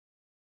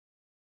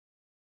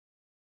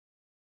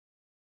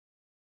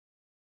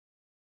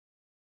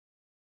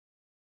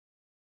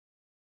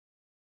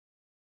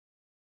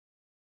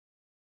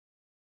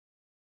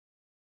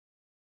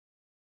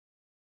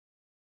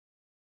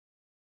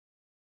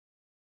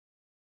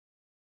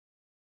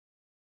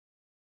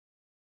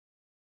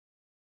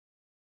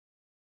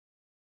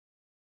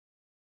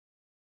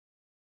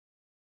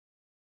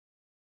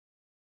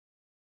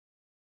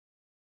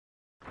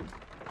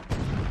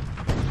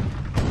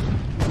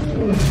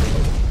For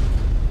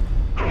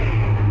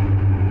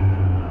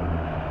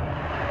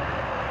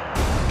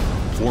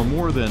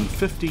more than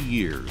 50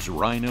 years,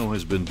 Rhino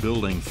has been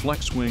building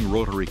flex-wing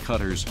rotary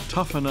cutters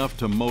tough enough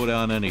to mow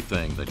down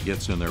anything that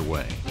gets in their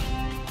way.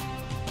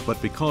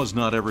 But because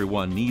not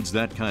everyone needs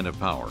that kind of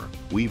power,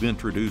 we've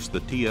introduced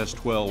the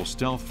TS12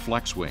 Stealth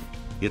Flex-Wing.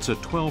 It's a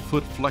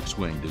 12-foot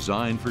flex-wing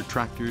designed for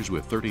tractors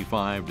with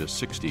 35 to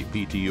 60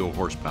 PTO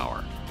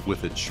horsepower.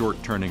 With its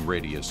short turning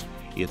radius,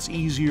 it's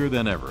easier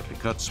than ever to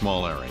cut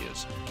small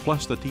areas.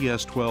 Plus, the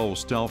TS12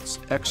 Stealth's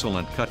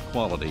excellent cut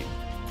quality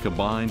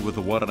combined with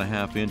the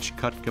 1.5-inch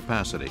cut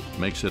capacity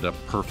makes it a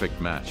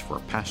perfect match for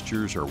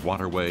pastures or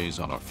waterways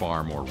on a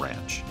farm or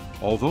ranch.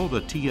 Although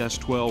the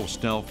TS12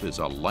 Stealth is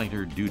a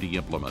lighter duty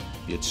implement,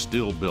 it's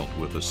still built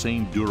with the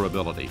same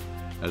durability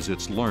as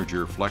its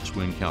larger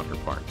flex-wing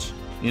counterparts.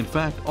 In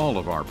fact, all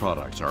of our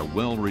products are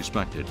well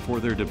respected for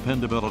their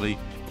dependability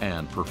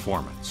and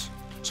performance.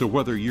 So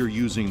whether you're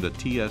using the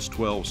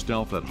TS12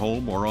 Stealth at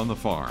home or on the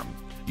farm,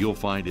 you'll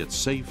find it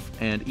safe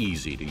and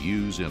easy to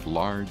use in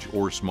large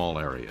or small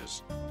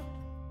areas.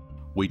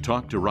 We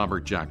talked to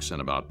Robert Jackson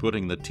about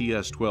putting the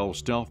TS12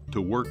 Stealth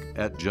to work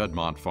at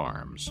Juddmonte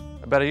Farms.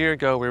 About a year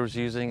ago, we was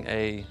using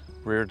a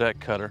rear deck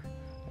cutter,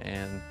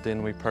 and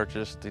then we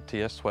purchased the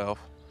TS12.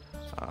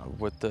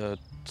 With the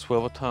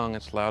swivel tongue,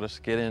 it's allowed us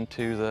to get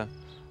into the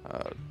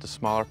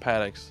smaller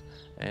paddocks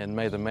and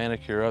made the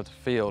manicure of the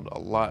field a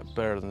lot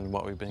better than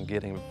what we've been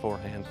getting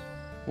beforehand.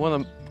 One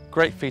of the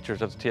great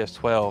features of the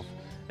TS12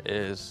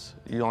 is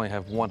you only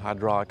have one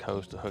hydraulic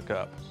hose to hook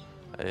up.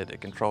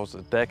 It controls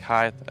the deck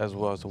height as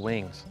well as the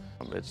wings.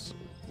 It's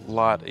a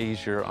lot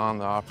easier on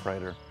the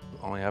operator,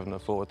 only having to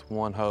fool with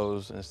one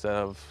hose instead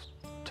of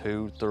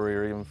 2, 3,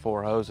 or even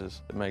 4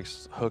 hoses. It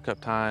makes hookup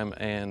time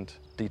and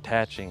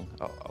detaching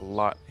a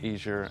lot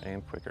easier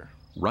and quicker.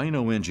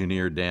 Rhino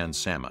engineer Dan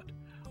Samet,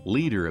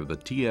 leader of the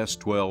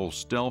TS12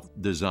 Stealth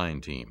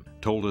design team,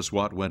 told us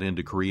what went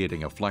into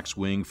creating a flex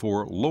wing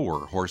for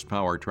lower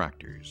horsepower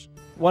tractors.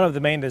 One of the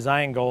main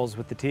design goals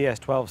with the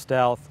TS12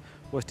 Stealth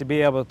was to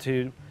be able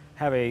to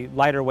have a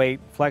lighter weight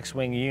flex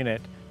wing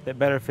unit that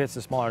better fits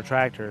the smaller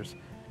tractors,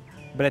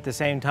 but at the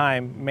same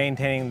time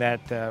maintaining that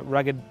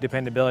rugged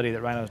dependability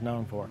that Rhino is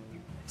known for.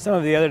 Some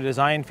of the other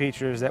design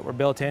features that were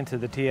built into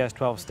the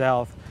TS12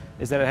 Stealth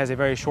is that it has a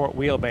very short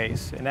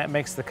wheelbase, and that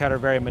makes the cutter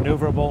very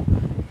maneuverable,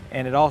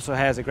 and it also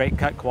has a great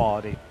cut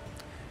quality.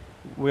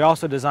 We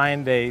also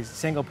designed a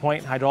single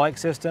point hydraulic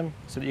system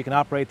so that you can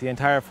operate the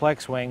entire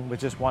flex wing with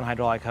just one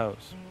hydraulic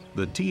hose.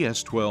 The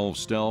TS12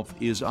 Stealth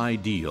is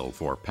ideal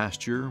for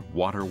pasture,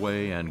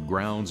 waterway, and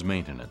grounds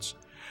maintenance,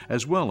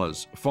 as well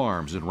as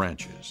farms and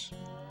ranches.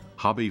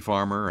 Hobby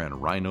farmer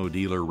and Rhino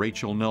dealer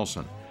Rachel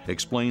Nelson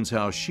explains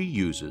how she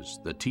uses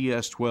the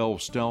TS12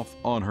 Stealth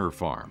on her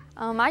farm.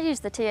 I use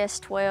the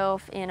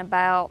TS12 in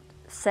about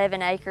 7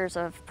 acres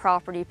of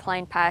property,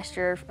 plain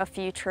pasture, a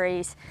few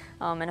trees,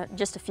 and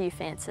just a few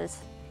fences.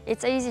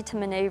 It's easy to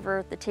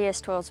maneuver. The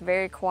TS12 is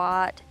very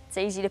quiet. It's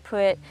easy to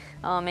put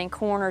in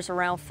corners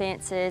around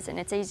fences, and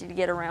it's easy to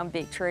get around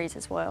big trees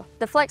as well.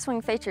 The flex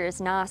wing feature is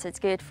nice. It's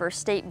good for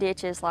steep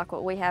ditches like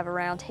what we have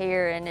around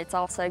here, and it's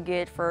also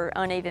good for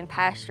uneven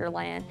pasture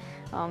land.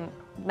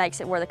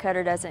 Makes it where the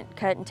cutter doesn't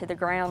cut into the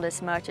ground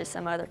as much as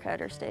some other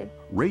cutters do.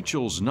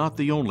 Rachel's not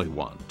the only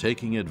one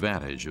taking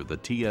advantage of the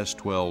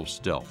TS12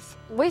 Stealth.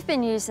 We've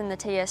been using the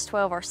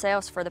TS12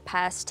 ourselves for the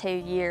past 2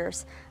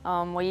 years.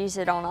 We use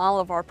it on all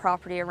of our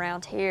property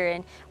around here,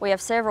 and we have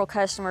several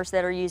customers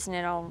that are using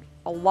it on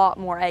a lot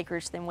more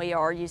acres than we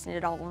are, using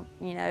it on,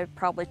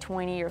 probably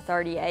 20 or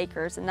 30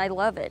 acres, and they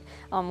love it.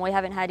 We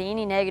haven't had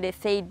any negative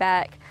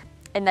feedback,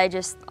 and they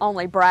just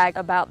only brag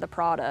about the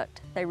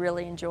product. They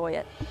really enjoy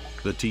it.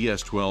 The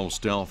TS12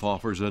 Stealth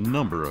offers a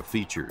number of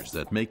features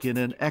that make it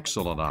an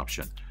excellent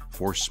option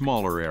for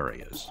smaller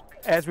areas.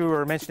 As we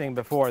were mentioning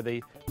before,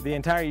 the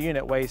entire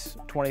unit weighs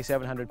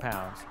 2,700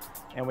 pounds,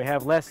 and we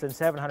have less than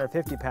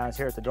 750 pounds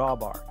here at the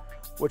drawbar,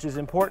 which is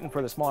important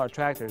for the smaller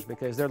tractors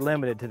because they're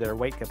limited to their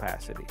weight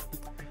capacity.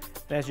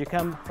 And as you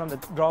come from the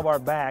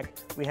drawbar back,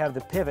 we have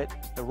the pivot,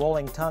 the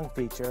rolling tongue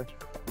feature,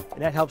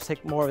 and that helps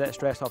take more of that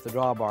stress off the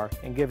drawbar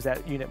and gives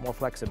that unit more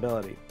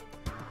flexibility.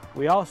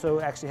 We also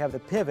actually have the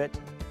pivot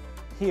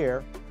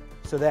here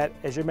so that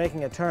as you're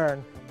making a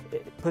turn,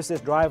 it puts this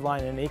drive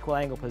line in an equal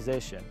angle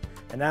position,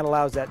 and that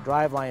allows that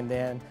drive line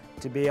then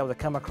to be able to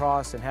come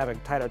across and have a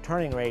tighter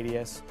turning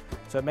radius,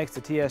 so it makes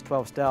the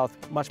TS12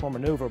 Stealth much more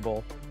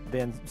maneuverable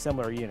than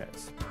similar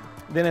units.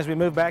 Then as we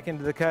move back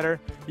into the cutter,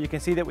 you can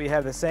see that we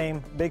have the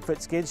same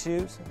Bigfoot skid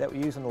shoes that we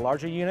use in the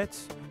larger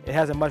units. It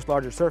has a much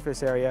larger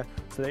surface area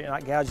so that you're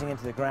not gouging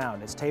into the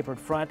ground. It's tapered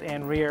front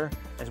and rear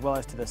as well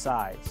as to the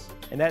sides.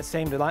 And that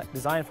same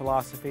design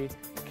philosophy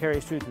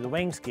carries through to the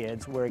wing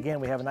skids, where again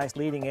we have a nice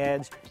leading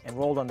edge and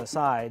rolled on the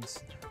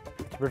sides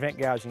to prevent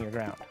gouging your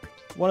ground.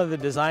 One of the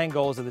design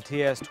goals of the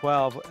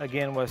TS12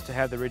 again was to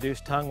have the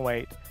reduced tongue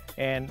weight,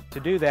 and to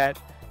do that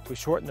we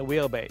shorten the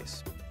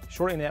wheelbase.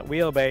 Shortening that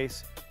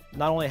wheelbase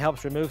not only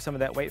helps remove some of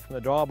that weight from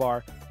the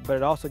drawbar, but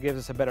it also gives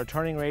us a better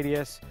turning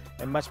radius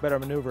and much better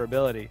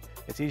maneuverability.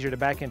 It's easier to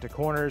back into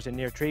corners and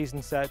near trees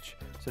and such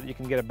so that you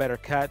can get a better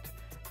cut.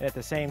 And at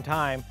the same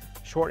time,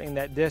 shortening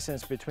that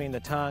distance between the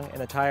tongue and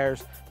the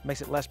tires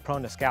makes it less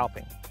prone to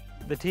scalping.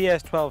 The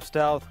TS12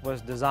 Stealth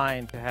was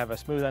designed to have a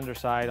smooth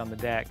underside on the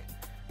deck.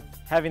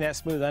 Having that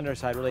smooth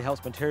underside really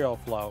helps material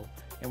flow.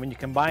 And when you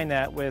combine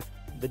that with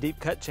the deep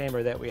cut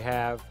chamber that we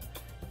have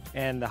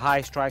and the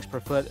high strikes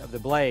per foot of the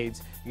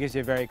blades, it gives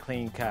you a very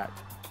clean cut.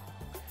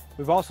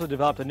 We've also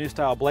developed a new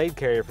style blade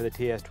carrier for the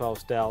TS12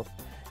 Stealth.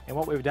 And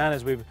what we've done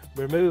is we've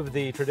removed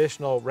the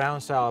traditional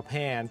round style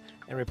pan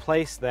and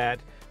replaced that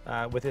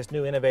with this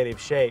new innovative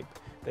shape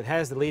that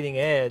has the leading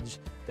edge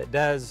that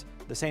does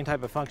the same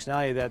type of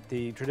functionality that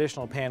the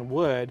traditional pan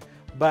would,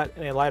 but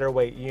in a lighter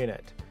weight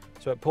unit.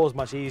 So it pulls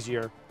much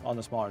easier on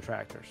the smaller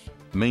tractors.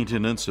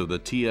 Maintenance of the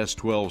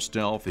TS12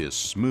 Stealth is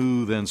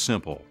smooth and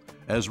simple,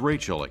 as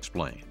Rachel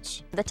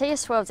explains. The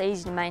TS12 is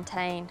easy to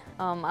maintain.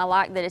 I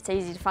like that it's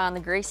easy to find the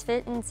grease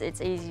fittings,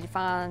 it's easy to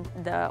find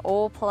the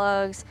oil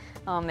plugs,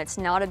 it's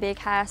not a big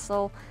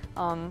hassle.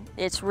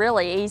 It's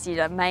really easy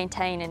to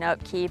maintain and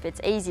upkeep.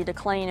 It's easy to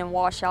clean and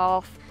wash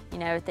off, you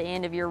know, at the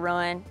end of your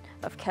run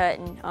of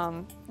cutting.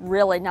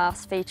 Really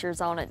nice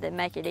features on it that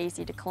make it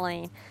easy to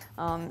clean.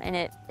 And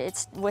it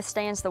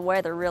withstands the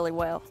weather really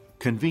well.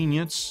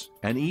 Convenience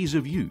and ease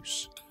of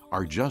use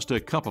are just a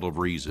couple of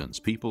reasons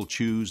people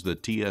choose the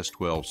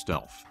TS12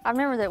 Stealth. I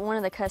remember that one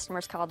of the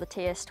customers called the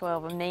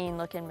TS12 a mean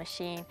looking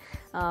machine,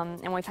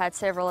 and we've had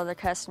several other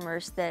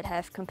customers that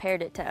have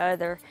compared it to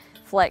other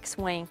flex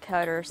wing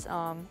cutters,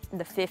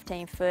 the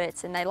 15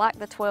 foots, and they like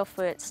the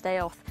 12-foot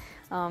Stealth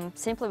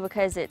simply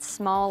because it's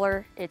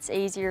smaller, it's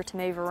easier to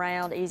move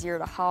around, easier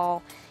to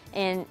haul,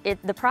 and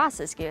the price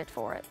is good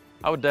for it.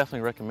 I would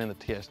definitely recommend the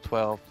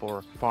TS12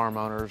 for farm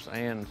owners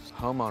and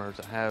homeowners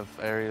that have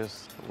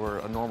areas where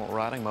a normal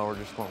riding mower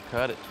just won't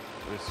cut it.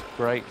 It's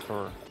great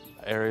for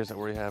areas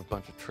where you have a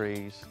bunch of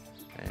trees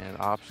and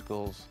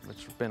obstacles.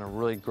 It's been a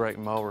really great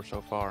mower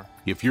so far.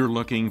 If you're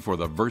looking for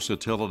the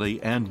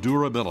versatility and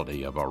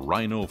durability of a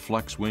Rhino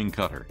flex wing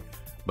cutter,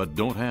 but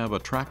don't have a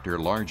tractor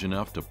large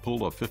enough to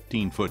pull a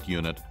 15-foot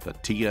unit, the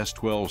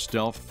TS12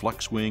 Stealth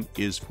Flex Wing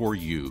is for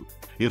you.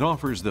 It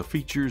offers the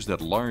features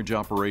that large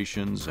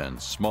operations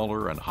and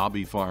smaller and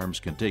hobby farms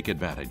can take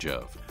advantage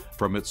of,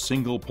 from its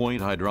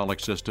single-point hydraulic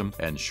system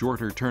and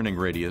shorter turning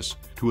radius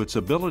to its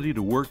ability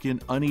to work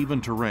in uneven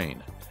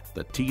terrain.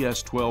 The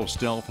TS12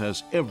 Stealth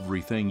has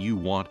everything you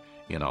want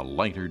in a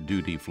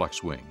lighter-duty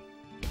flex wing.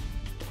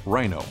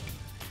 Rhino,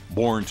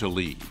 born to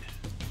lead.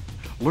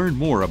 Learn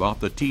more about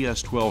the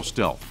TS12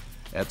 Stealth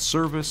at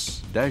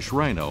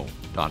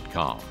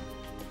service-rhino.com.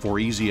 For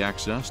easy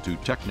access to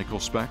technical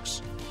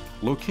specs,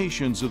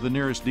 locations of the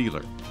nearest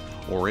dealer,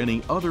 or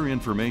any other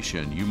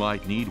information you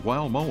might need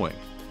while mowing,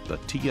 the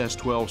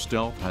TS12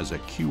 Stealth has a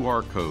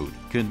QR code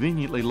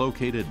conveniently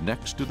located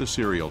next to the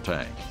serial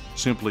tag.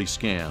 Simply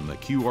scan the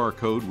QR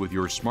code with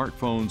your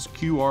smartphone's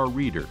QR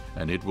reader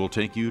and it will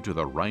take you to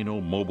the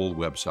Rhino mobile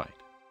website.